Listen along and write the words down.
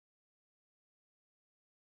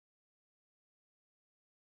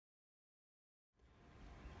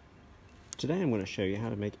Today I'm going to show you how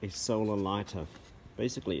to make a solar lighter.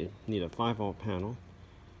 Basically you need a 5-volt panel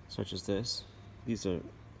such as this. These are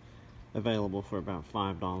available for about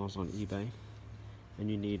 $5 on eBay, and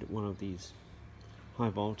you need one of these high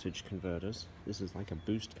voltage converters. This is like a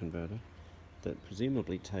boost converter that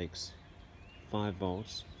presumably takes 5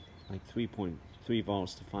 volts, like 3.3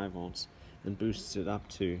 volts to 5 volts, and boosts it up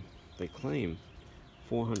to, they claim,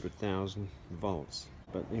 400,000 volts.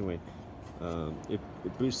 But anyway, it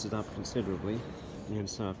boosts it up considerably, and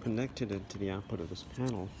so I've connected it to the output of this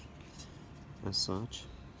panel as such.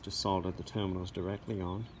 Just soldered the terminals directly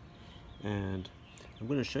on, and I'm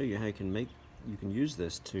going to show you how you can use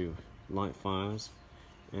this to light fires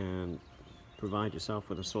and provide yourself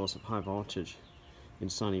with a source of high voltage in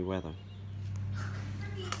sunny weather.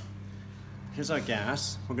 Here's our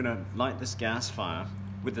gas. We're going to light this gas fire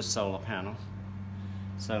with the solar panel.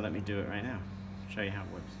 So let me do it right now. Show you how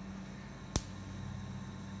it works.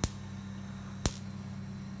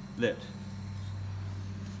 Lit.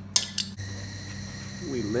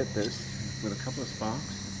 We lit this with a couple of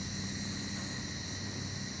sparks,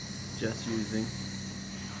 just using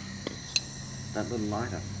that little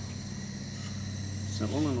lighter. So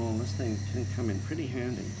all in all, this thing can come in pretty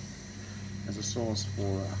handy as a source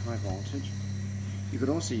for a high voltage. You could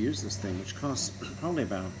also use this thing, which costs probably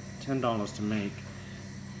about $10 to make,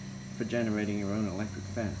 for generating your own electric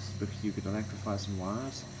fence, because you could electrify some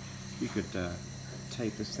wires. You could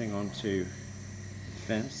tape this thing onto the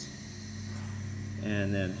fence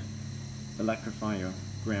and then electrify your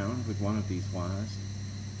ground with one of these wires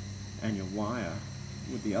and your wire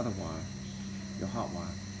with the other wire, your hot wire.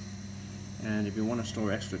 And if you want to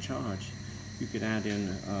store extra charge, you could add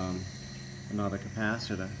in another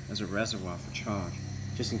capacitor as a reservoir for charge,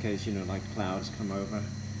 just in case, like clouds come over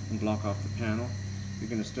and block off the panel. You're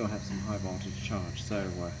going to still have some high voltage charge. So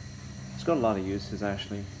it's got a lot of uses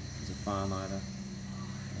actually as a fire lighter,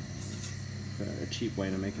 a cheap way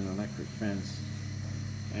to make an electric fence,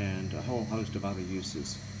 and a whole host of other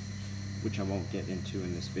uses which I won't get into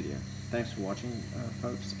in this video. Thanks for watching,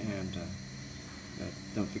 folks, and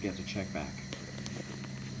don't forget to check back.